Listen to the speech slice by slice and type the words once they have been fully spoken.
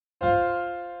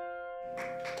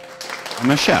I'm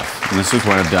a chef, and this is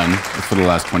what I've done for the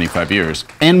last 25 years.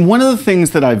 And one of the things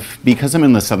that because I'm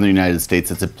in the southern United States,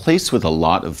 it's a place with a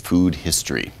lot of food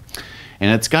history.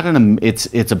 And it's got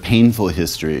it's a painful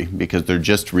history because they're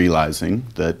just realizing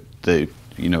that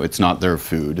it's not their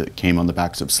food. It came on the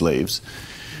backs of slaves.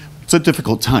 It's a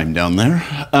difficult time down there.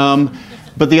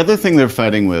 But the other thing they're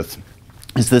fighting with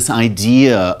is this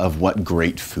idea of what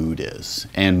great food is.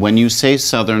 And when you say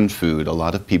Southern food, a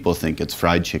lot of people think it's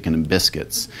fried chicken and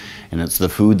biscuits, and it's the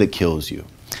food that kills you.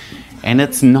 And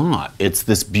it's not. It's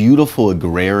this beautiful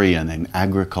agrarian and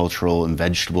agricultural and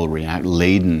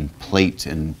vegetable-laden plate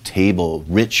and table,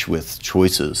 rich with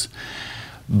choices.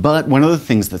 But one of the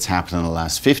things that's happened in the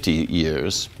last 50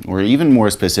 years, or even more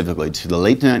specifically to the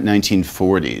late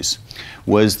 1940s,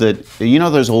 was that,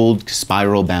 those old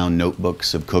spiral-bound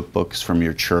notebooks of cookbooks from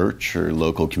your church or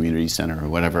local community center or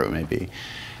whatever it may be.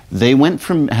 They went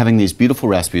from having these beautiful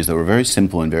recipes that were very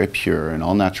simple and very pure and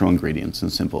all natural ingredients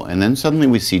and simple, and then suddenly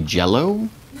we see Jell-O,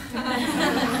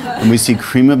 and we see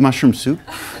cream of mushroom soup,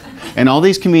 and all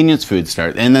these convenience foods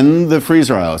start, and then the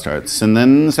freezer aisle starts, and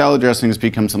then salad dressings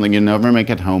become something you never make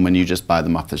at home and you just buy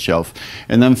them off the shelf.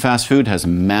 And then fast food has a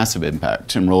massive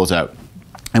impact and rolls out.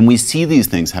 And we see these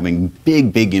things having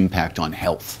big, big impact on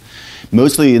health,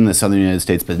 mostly in the southern United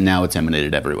States, but now it's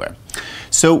emanated everywhere.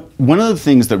 So one of the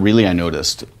things that really I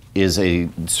noticed is a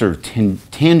sort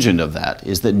of tangent of that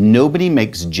is that nobody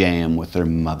makes jam with their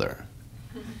mother.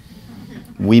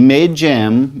 We made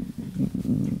jam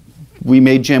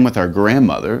with our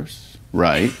grandmothers,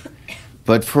 right?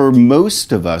 But for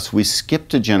most of us, we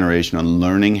skipped a generation on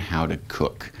learning how to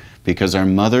cook because our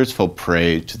mothers fell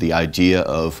prey to the idea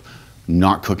of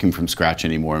not cooking from scratch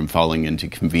anymore and falling into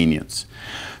convenience.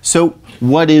 So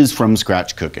what is from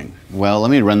scratch cooking? Well,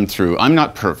 let me run through. I'm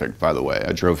not perfect, by the way.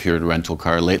 I drove here to a rental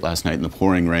car late last night in the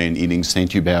pouring rain, eating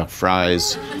Saint-Hubert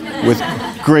fries with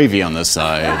gravy on the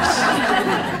sides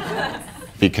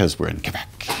because we're in Quebec.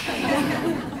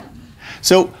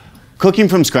 So cooking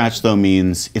from scratch, though,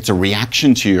 means it's a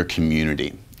reaction to your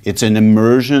community. It's an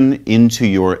immersion into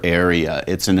your area.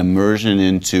 It's an immersion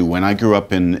into, when I grew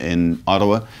up in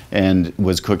Ottawa and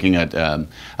was cooking at a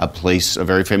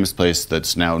very famous place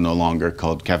that's now no longer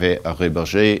called Café Rue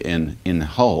Berger in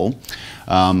Hull.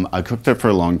 I cooked there for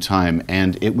a long time,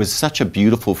 and it was such a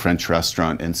beautiful French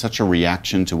restaurant and such a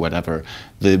reaction to whatever.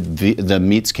 The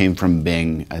meats came from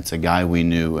Bing. It's a guy we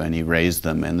knew, and he raised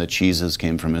them, and the cheeses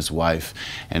came from his wife,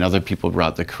 and other people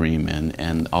brought the cream in,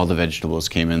 and all the vegetables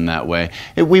came in that way.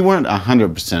 We weren't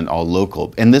 100% all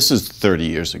local, and this is 30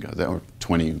 years ago, or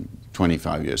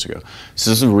 25 years ago. So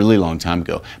this is a really long time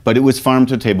ago. But it was farm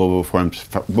to table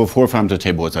before farm to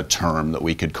table was a term that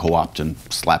we could co-opt and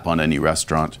slap on any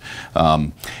restaurant.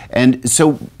 And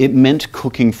so it meant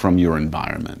cooking from your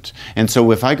environment. And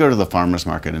so if I go to the farmer's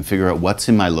market and figure out what's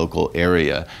in my local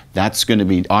area, that's going to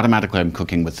be automatically I'm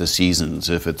cooking with the seasons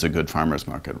if it's a good farmer's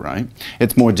market, right?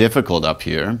 It's more difficult up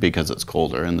here because it's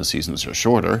colder and the seasons are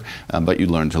shorter, but you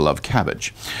learn to love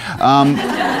cabbage.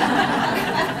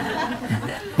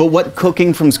 But what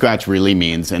cooking from scratch really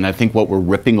means, and I think what we're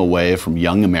ripping away from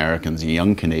young Americans and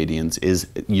young Canadians, is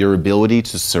your ability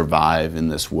to survive in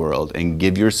this world and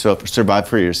survive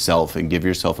for yourself and give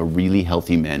yourself a really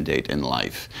healthy mandate in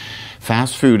life.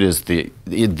 Fast food is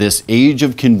this age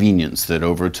of convenience that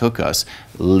overtook us.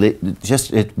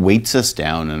 It weights us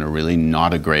down in a really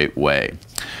not a great way.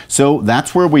 So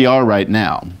that's where we are right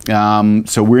now.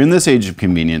 So we're in this age of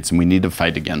convenience and we need to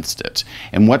fight against it.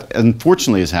 And what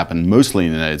unfortunately has happened mostly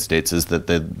in the United States is that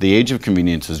the age of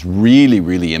convenience has really,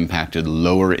 really impacted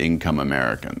lower income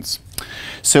Americans.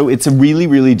 So it's a really,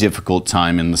 really difficult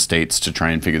time in the States to try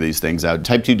and figure these things out.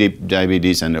 Type 2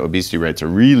 diabetes and obesity rates are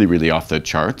really, really off the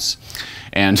charts.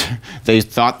 And they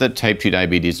thought that type 2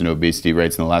 diabetes and obesity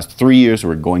rates in the last 3 years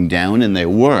were going down, and they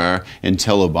were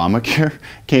until Obamacare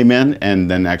came in,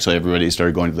 and then actually everybody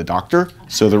started going to the doctor,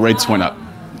 so the rates went up.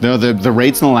 The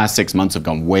rates in the last 6 months have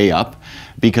gone way up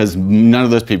because none of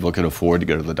those people could afford to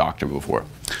go to the doctor before.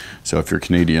 So if you're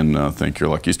Canadian, thank your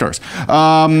lucky stars.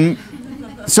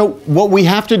 So what we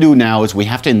have to do now is we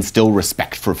have to instill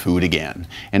respect for food again.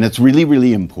 And it's really,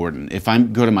 really important. If I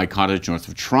go to my cottage north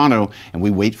of Toronto and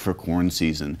we wait for corn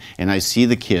season and I see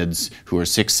the kids who are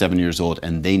 6, 7 years old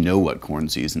and they know what corn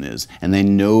season is and they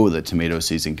know that tomato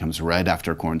season comes right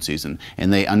after corn season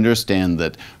and they understand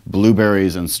that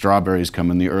blueberries and strawberries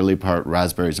come in the early part,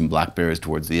 raspberries and blackberries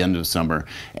towards the end of summer.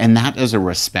 And that is a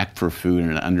respect for food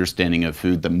and an understanding of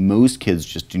food that most kids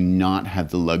just do not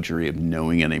have the luxury of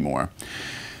knowing anymore.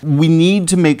 We need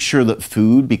to make sure that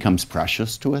food becomes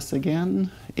precious to us again.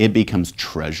 It becomes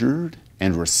treasured.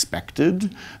 and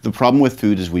respected. The problem with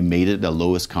food is we made it the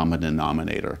lowest common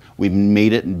denominator. We've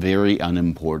made it very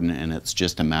unimportant, and it's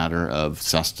just a matter of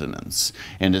sustenance.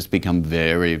 And it's become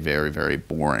very, very, very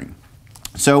boring.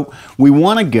 So we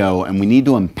want to go and we need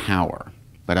to empower.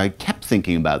 But I kept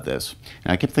thinking about this,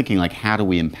 and I kept thinking, like, how do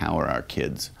we empower our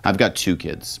kids? I've got 2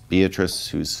 kids, Beatrice,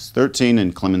 who's 13,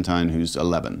 and Clementine, who's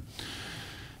 11.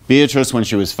 Beatrice, when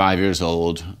she was 5 years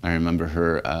old, I remember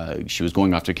her, she was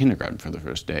going off to kindergarten for the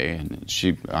first day, and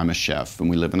I'm a chef, and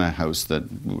we live in a house that,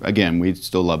 again, we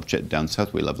still love, down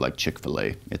south, we love, like,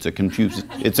 Chick-fil-A. It's a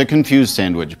confused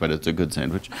sandwich, but it's a good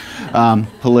sandwich.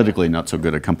 Politically, not so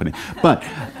good a company. But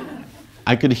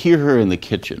I could hear her in the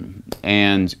kitchen,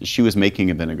 and she was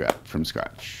making a vinaigrette from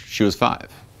scratch. She was 5.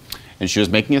 And she was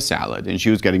making a salad, and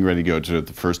she was getting ready to go to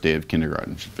the first day of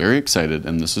kindergarten. She's very excited,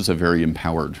 and this is a very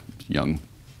empowered young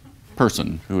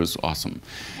person who was awesome.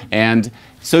 And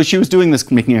so she was doing this,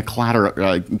 making a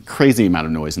crazy amount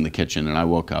of noise in the kitchen, and I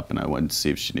woke up and I wanted to see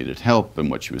if she needed help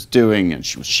and what she was doing, and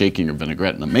she was shaking her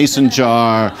vinaigrette in a mason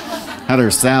jar, had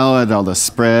her salad, all this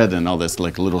spread, and all this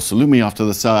like little salumi off to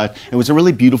the side. It was a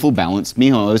really beautiful, balanced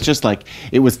meal. It was just like,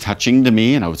 it was touching to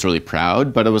me, and I was really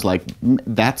proud, but it was like,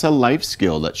 that's a life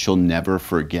skill that she'll never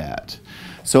forget.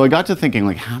 So I got to thinking,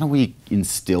 like, how do we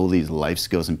instill these life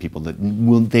skills in people that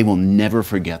they will never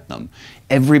forget them?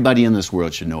 Everybody in this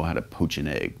world should know how to poach an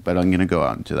egg, but I'm going to go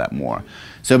out into that more.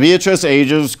 So Beatrice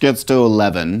gets to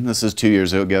 11. This is 2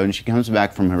 years ago, and she comes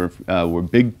back from her, we're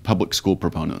big public school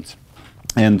proponents.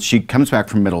 And she comes back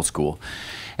from middle school.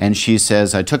 And she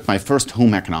says, I took my first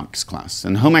home economics class.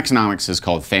 And home economics is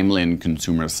called family and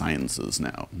consumer sciences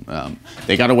now.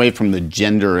 They got away from the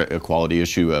gender equality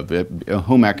issue of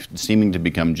home ec seeming to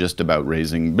become just about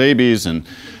raising babies. And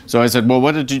so I said, well,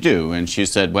 what did you do? And she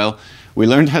said, well, we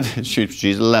learned how to,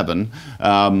 she's 11,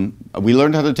 we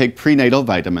learned how to take prenatal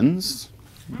vitamins.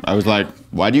 I was like,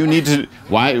 why do you need to,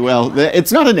 why? Well,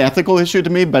 it's not an ethical issue to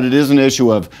me, but it is an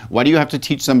issue of, why do you have to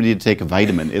teach somebody to take a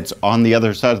vitamin? It's on the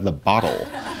other side of the bottle.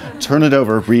 Turn it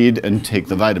over, read, and take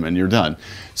the vitamin, you're done.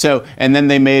 So, and then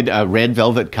they made red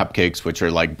velvet cupcakes, which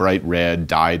are like bright red,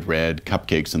 dyed red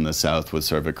cupcakes in the South with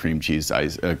sort of a cream cheese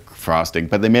frosting,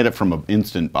 but they made it from an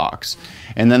instant box.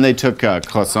 And then they took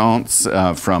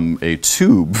croissants from a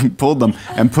tube, pulled them,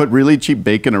 and put really cheap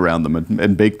bacon around them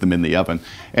and baked them in the oven.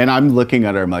 And I'm looking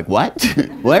at her, I'm like, what?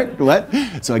 What?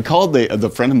 So I called the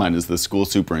friend of mine is the school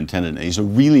superintendent, and he's a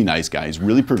really nice guy, he's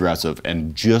really progressive,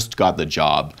 and just got the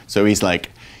job. So he's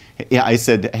like, yeah, I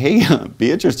said, hey,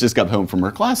 Beatrice just got home from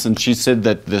her class, and she said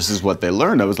that this is what they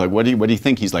learned. I was like, what do you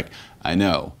think? He's like, I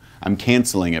know. I'm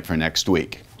canceling it for next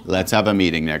week. Let's have a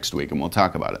meeting next week, and we'll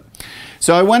talk about it.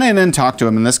 So I went in and talked to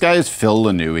him, and this guy is Phil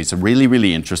Lanou. He's a really,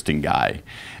 really interesting guy.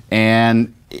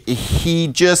 And he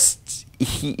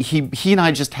and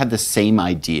I just had the same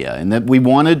idea, and that we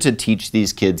wanted to teach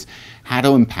these kids how to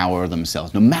empower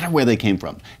themselves, no matter where they came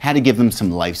from, how to give them some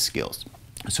life skills.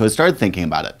 So I started thinking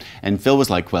about it, and Phil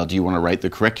was like, well, do you want to write the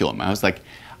curriculum? I was like,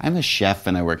 I'm a chef,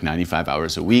 and I work 95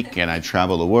 hours a week, and I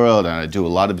travel the world, and I do a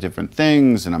lot of different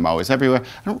things, and I'm always everywhere.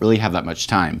 I don't really have that much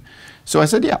time. So I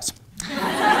said yes.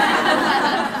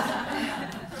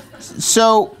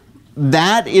 So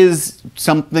that is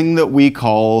something that we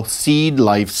call seed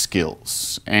life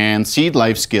skills. And seed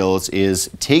life skills is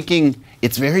taking,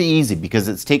 it's very easy because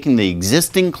it's taking the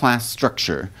existing class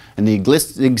structure and the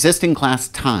existing class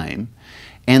time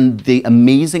and the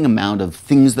amazing amount of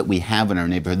things that we have in our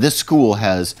neighborhood. This school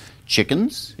has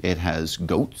chickens, it has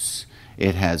goats,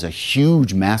 it has a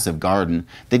huge, massive garden.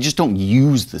 They just don't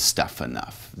use the stuff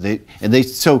enough.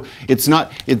 So it's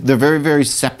not, they're very, very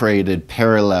separated,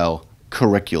 parallel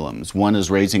curriculums. One is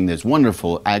raising these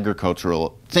wonderful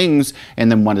agricultural things,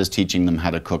 and then one is teaching them how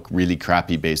to cook really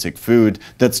crappy basic food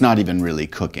that's not even really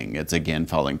cooking. It's again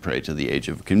falling prey to the age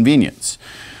of convenience.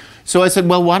 So I said,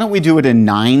 well, why don't we do it in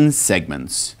 9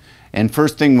 segments? And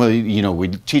first thing, we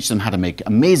teach them how to make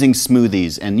amazing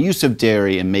smoothies and use of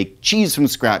dairy and make cheese from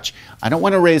scratch. I don't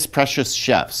want to raise precious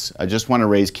chefs. I just want to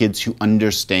raise kids who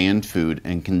understand food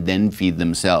and can then feed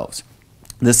themselves.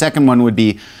 The second one would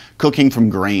be cooking from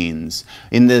grains.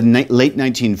 In the late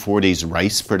 1940s,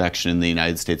 rice production in the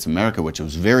United States of America, which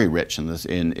was very rich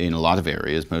in a lot of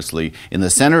areas, mostly in the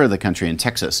center of the country in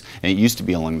Texas, and it used to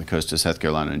be along the coast of South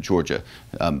Carolina and Georgia,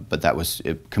 but that was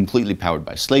completely powered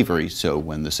by slavery, so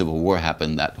when the Civil War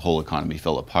happened, that whole economy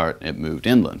fell apart and it moved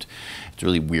inland. It's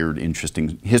really weird,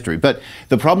 interesting history. But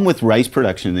the problem with rice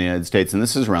production in the United States, and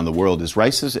this is around the world, is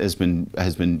rice has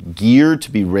been geared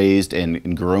to be raised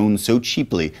and grown so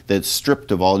cheaply that it's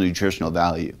stripped of all nutritional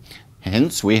value.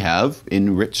 Hence, we have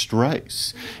enriched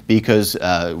rice, because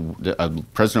a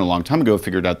president a long time ago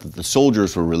figured out that the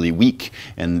soldiers were really weak,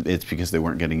 and it's because they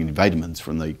weren't getting any vitamins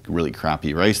from the really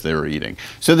crappy rice they were eating.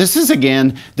 So this is,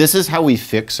 again, this is how we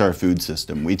fix our food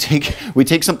system. We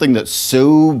take something that's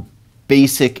so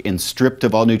basic and stripped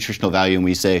of all nutritional value, and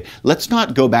we say, let's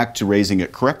not go back to raising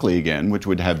it correctly again, which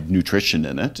would have nutrition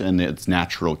in it and its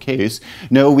natural case.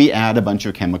 No, we add a bunch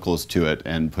of chemicals to it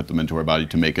and put them into our body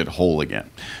to make it whole again.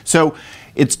 So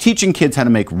it's teaching kids how to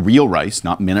make real rice,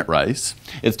 not minute rice.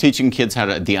 It's teaching kids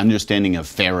the understanding of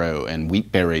farro and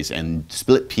wheat berries and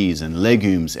split peas and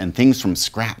legumes and things from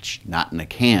scratch, not in a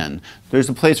can. There's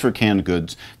a place for canned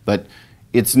goods, but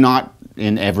it's not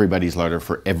in everybody's larder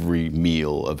for every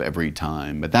meal of every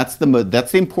time. But that's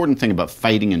the important thing about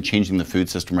fighting and changing the food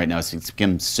system right now, is it's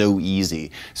become so easy.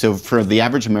 So for the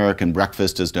average American,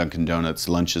 breakfast is Dunkin' Donuts,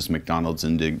 lunch is McDonald's,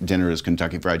 and dinner is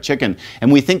Kentucky Fried Chicken.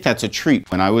 And we think that's a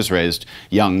treat. When I was raised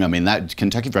young, I mean, that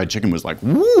Kentucky Fried Chicken was like,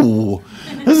 woo,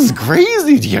 this is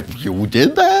crazy. You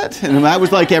did that? And that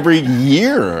was like every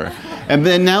year. And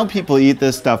then now people eat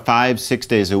this stuff 5-6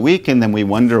 days a week, and then we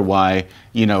wonder why,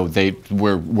 you know,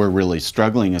 we're really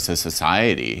struggling as a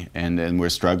society, and we're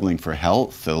struggling for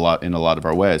health in a lot of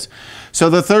our ways. So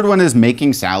the third one is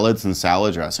making salads and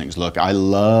salad dressings. Look, I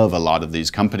love a lot of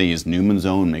these companies. Newman's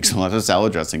Own makes a lot of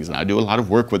salad dressings, and I do a lot of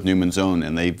work with Newman's Own,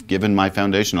 and they've given my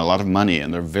foundation a lot of money,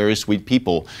 and they're very sweet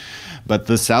people. But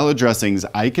the salad dressings,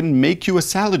 I can make you a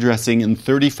salad dressing in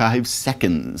 35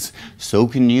 seconds. So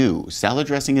can you. Salad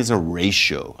dressing is a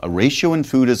ratio. A ratio in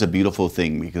food is a beautiful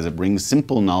thing because it brings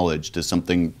simple knowledge to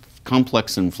something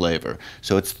complex in flavor.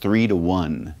 So it's 3 to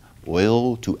 1,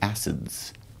 oil to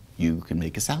acids. You can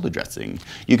make a salad dressing.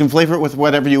 You can flavor it with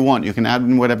whatever you want. You can add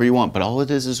in whatever you want, but all it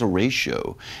is a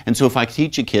ratio. And so if I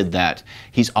teach a kid that,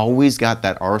 he's always got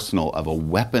that arsenal of a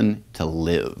weapon to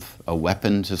live, a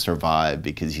weapon to survive,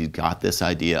 because he's got this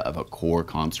idea of a core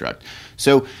construct.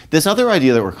 So this other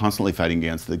idea that we're constantly fighting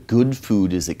against, that good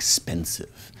food is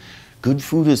expensive. Good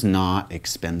food is not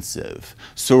expensive.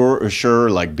 Sure,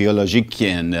 like biologique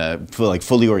and like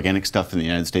fully organic stuff in the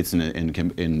United States and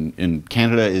in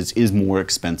Canada is more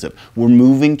expensive. We're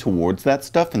moving towards that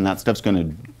stuff, and that stuff's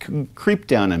going to creep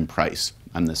down in price.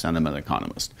 I'm the son of an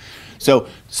economist. So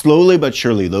slowly but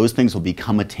surely, those things will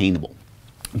become attainable.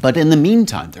 But in the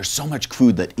meantime, there's so much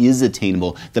food that is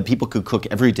attainable that people could cook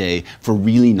every day for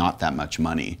really not that much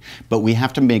money. But we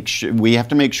have to make sure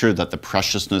that the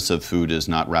preciousness of food is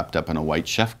not wrapped up in a white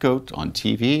chef coat on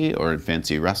TV or in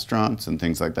fancy restaurants and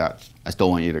things like that. I still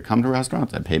want you to come to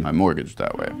restaurants. I pay my mortgage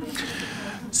that way.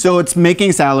 So it's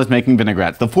making salads, making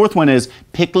vinaigrettes. The fourth one is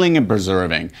pickling and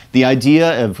preserving. The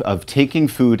idea of taking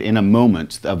food in a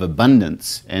moment of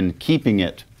abundance and keeping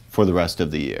it for the rest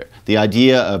of the year. The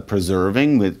idea of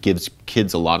preserving gives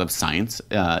kids a lot of science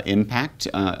impact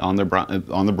on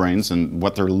the brains and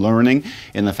what they're learning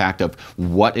in the fact of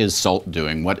what is salt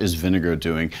doing, what is vinegar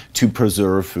doing to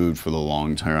preserve food for the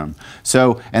long term.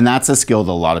 So, and that's a skill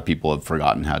that a lot of people have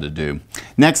forgotten how to do.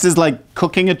 Next is like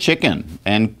cooking a chicken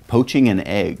and poaching an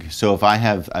egg. So if I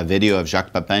have a video of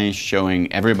Jacques Pepin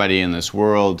showing everybody in this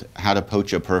world how to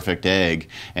poach a perfect egg,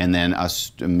 and then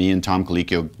me and Tom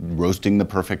Colicchio roasting the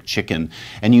perfect chicken,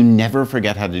 and you never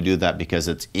forget how to do that because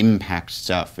it's impact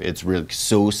stuff. It's really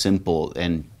so simple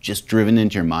and just driven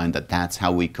into your mind that that's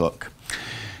how we cook.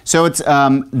 So it's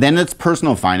then it's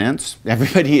personal finance.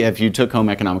 Everybody, if you took home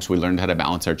economics, we learned how to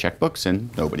balance our checkbooks,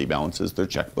 and nobody balances their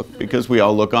checkbook because we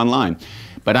all look online.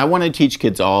 But I want to teach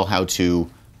kids all how to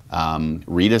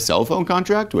read a cell phone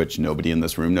contract, which nobody in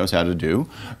this room knows how to do.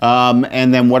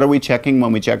 And then what are we checking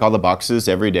when we check all the boxes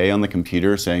every day on the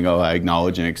computer saying, oh, I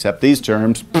acknowledge and accept these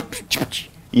terms.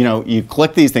 You know, you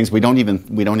click these things, we don't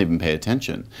even pay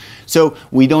attention. So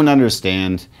we don't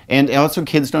understand, and also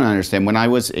kids don't understand. When I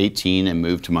was 18 and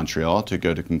moved to Montreal to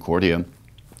go to Concordia,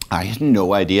 I had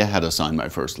no idea how to sign my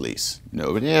first lease.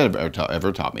 Nobody had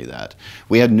ever taught me that.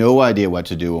 We had no idea what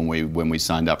to do when we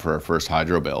signed up for our first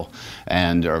hydro bill,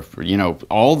 and you know,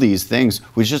 all these things.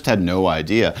 We just had no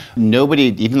idea.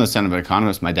 Nobody, even the son of an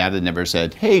economist, my dad had never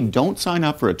said, "Hey, don't sign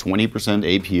up for a 20%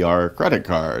 APR credit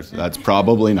card. That's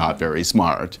probably not very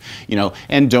smart." You know,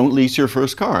 and don't lease your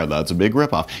first car. That's a big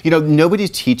ripoff. You know,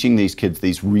 nobody's teaching these kids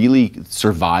these really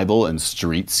survival and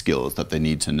street skills that they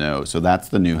need to know. So that's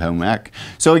the new home ec.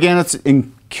 So again, it's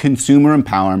in consumer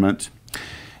empowerment.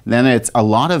 Then it's a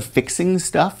lot of fixing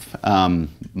stuff.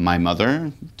 My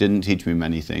mother didn't teach me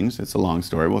many things. It's a long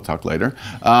story. We'll talk later.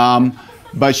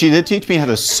 But she did teach me how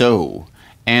to sew.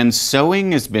 And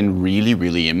sewing has been really,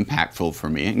 really impactful for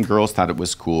me, and girls thought it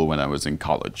was cool when I was in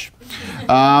college.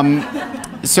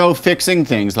 So fixing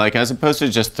things, like as opposed to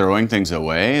just throwing things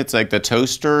away, it's like the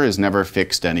toaster is never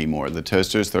fixed anymore. The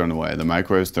toaster's thrown away, the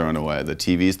microwave's thrown away, the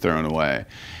TV's thrown away.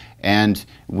 And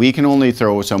we can only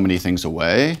throw so many things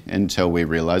away until we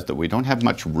realize that we don't have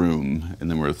much room,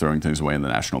 and then we're throwing things away in the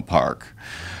national park.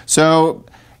 So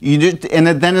and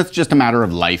then it's just a matter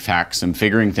of life hacks and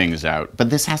figuring things out. But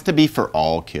this has to be for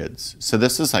all kids. So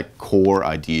this is like core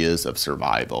ideas of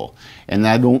survival. And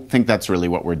I don't think that's really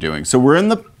what we're doing. So we're in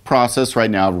the process right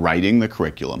now of writing the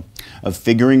curriculum, of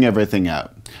figuring everything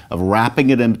out, of wrapping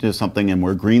it into something, and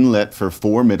we're greenlit for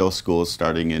 4 middle schools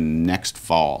starting in next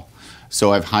fall.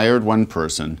 So I've hired one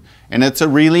person, and it's a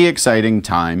really exciting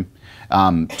time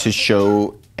to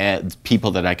show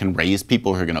people that I can raise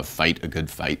people who are going to fight a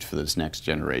good fight for this next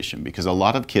generation, because a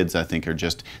lot of kids, I think, are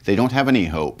just, they don't have any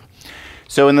hope.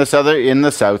 So in the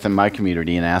South, in my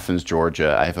community in Athens,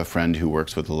 Georgia, I have a friend who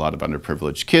works with a lot of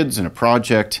underprivileged kids in a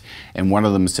project, and one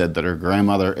of them said that her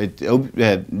grandmother,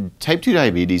 type 2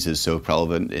 diabetes is so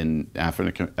prevalent in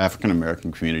African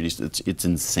American communities, it's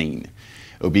insane.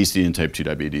 Obesity and type 2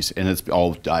 diabetes, and it's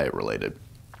all diet related.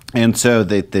 And so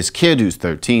this kid who's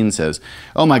 13 says,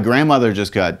 oh, my grandmother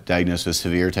just got diagnosed with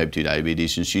severe type 2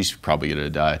 diabetes, and she's probably going to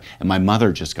die, and my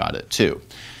mother just got it too.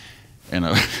 And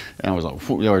I was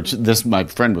like, my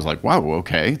friend was like, wow,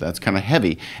 okay, that's kind of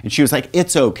heavy. And she was like,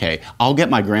 it's okay, I'll get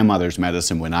my grandmother's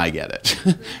medicine when I get it.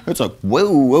 It's like, whoa,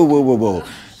 whoa, whoa, whoa, whoa.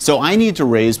 So I need to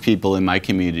raise people in my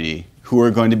community who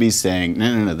are going to be saying,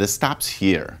 no, no, no, this stops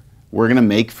here. We're going to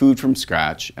make food from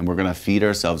scratch, and we're going to feed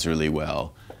ourselves really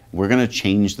well. We're going to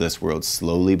change this world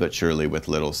slowly but surely with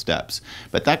little steps.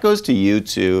 But that goes to you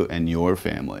too and your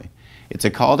family. It's a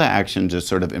call to action to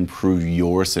sort of improve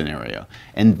your scenario.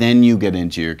 And then you get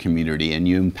into your community and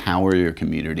you empower your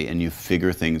community and you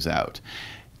figure things out.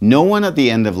 No one at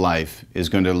the end of life is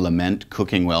going to lament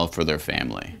cooking well for their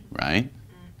family, right?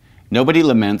 Nobody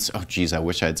laments, oh geez, I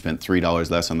wish I had spent $3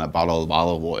 less on that bottle of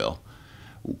olive oil.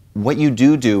 What you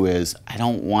do is, I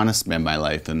don't want to spend my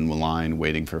life in the line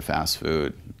waiting for fast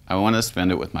food. I want to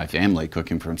spend it with my family,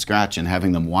 cooking from scratch and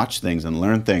having them watch things and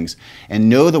learn things and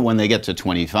know that when they get to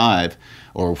 25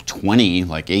 or 20,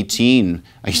 like 18,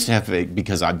 I used to have,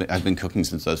 because I've been cooking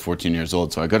since I was 14 years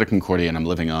old, so I go to Concordia and I'm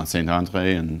living on Saint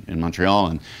Andre in Montreal,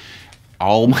 and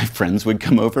all my friends would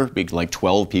come over, like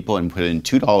 12 people, and put in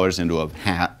 $2 into a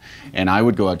hat, and I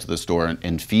would go out to the store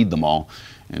and feed them all.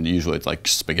 And usually it's like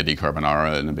spaghetti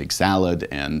carbonara and a big salad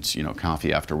and, you know,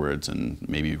 coffee afterwards, and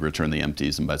maybe return the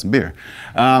empties and buy some beer.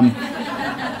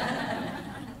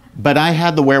 But I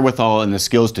had the wherewithal and the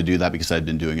skills to do that because I'd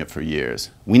been doing it for years.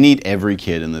 We need every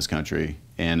kid in this country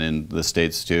and in the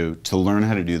States too to learn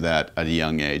how to do that at a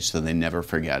young age so they never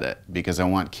forget it, because I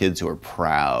want kids who are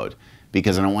proud,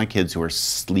 because I don't want kids who are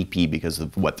sleepy because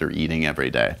of what they're eating every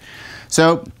day.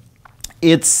 So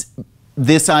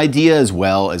this idea as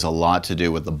well is a lot to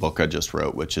do with the book I just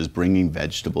wrote, which is bringing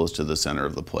vegetables to the center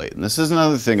of the plate. And this is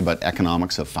another thing about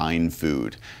economics of fine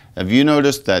food. Have you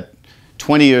noticed that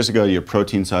 20 years ago your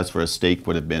protein size for a steak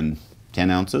would have been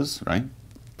 10 ounces, right?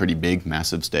 Pretty big,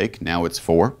 massive steak. Now it's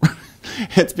 4.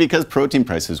 It's because protein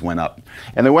prices went up.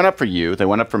 And they went up for you, they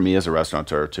went up for me as a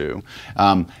restaurateur too.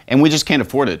 And we just can't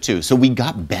afford it too. So we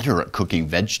got better at cooking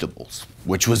vegetables,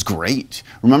 which was great.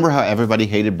 Remember how everybody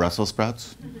hated Brussels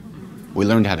sprouts? We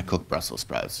learned how to cook Brussels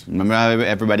sprouts. Remember how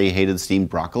everybody hated steamed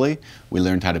broccoli? We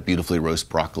learned how to beautifully roast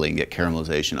broccoli and get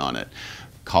caramelization on it.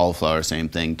 Cauliflower, same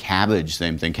thing. Cabbage,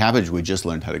 same thing. Cabbage, we just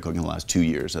learned how to cook in the last 2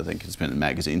 years. I think it's been in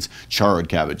magazines. Charred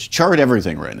cabbage. Charred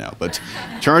everything right now, but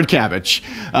charred cabbage.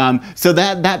 So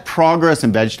that progress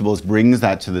in vegetables brings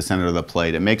that to the center of the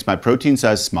plate. It makes my protein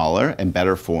size smaller and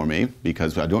better for me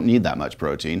because I don't need that much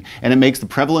protein. And it makes the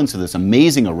prevalence of this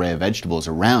amazing array of vegetables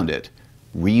around it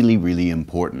really, really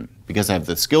important, because I have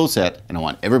the skill set, and I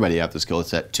want everybody to have the skill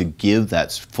set to give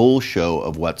that full show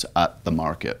of what's at the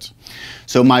market.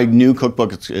 So my new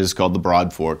cookbook is called The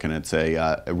Broad Fork, and it's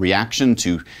a reaction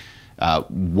to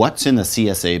what's in a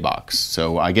CSA box.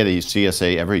 So I get a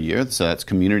CSA every year, so that's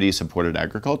Community Supported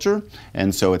Agriculture,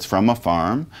 and so it's from a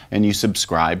farm, and you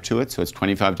subscribe to it, so it's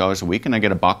 $25 a week, and I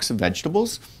get a box of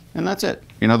vegetables, and that's it.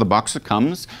 You know, the box that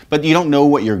comes, but you don't know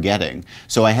what you're getting.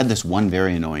 So I had this one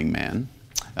very annoying man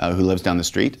who lives down the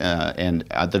street, and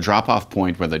at the drop-off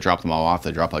point where they drop them all off,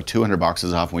 they drop like 200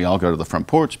 boxes off, and we all go to the front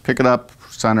porch, pick it up,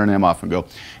 sign our name off, and go.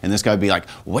 And this guy would be like,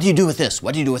 what do you do with this?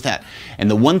 What do you do with that?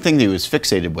 And the one thing that he was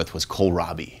fixated with was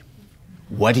kohlrabi.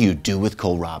 What do you do with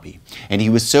kohlrabi? And he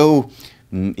was so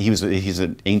He's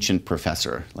an ancient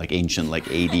professor, like ancient, like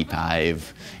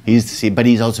 85. But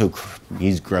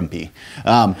he's grumpy,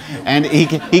 and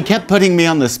he kept putting me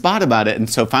on the spot about it. And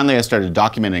so finally, I started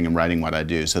documenting and writing what I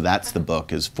do. So that's the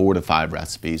book: is 4 to 5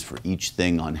 recipes for each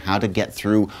thing on how to get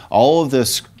through all of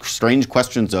this strange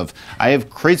questions of I have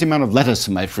crazy amount of lettuce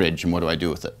in my fridge, and what do I do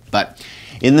with it? But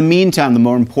in the meantime, the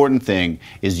more important thing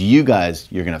is you guys.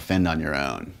 You're going to fend on your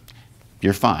own.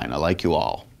 You're fine. I like you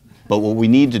all. But what we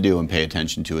need to do and pay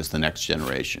attention to is the next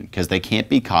generation, because they can't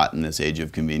be caught in this age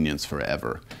of convenience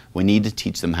forever. We need to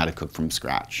teach them how to cook from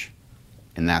scratch.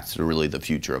 And that's really the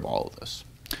future of all of this.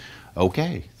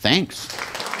 Okay, thanks.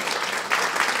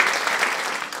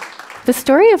 The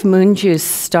story of Moon Juice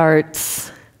starts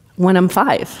when I'm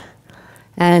 5.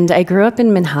 And I grew up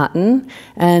in Manhattan,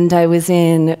 and I was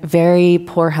in very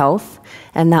poor health,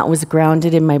 and that was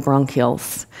grounded in my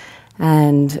bronchioles.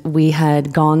 And we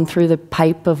had gone through the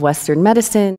pipe of Western medicine.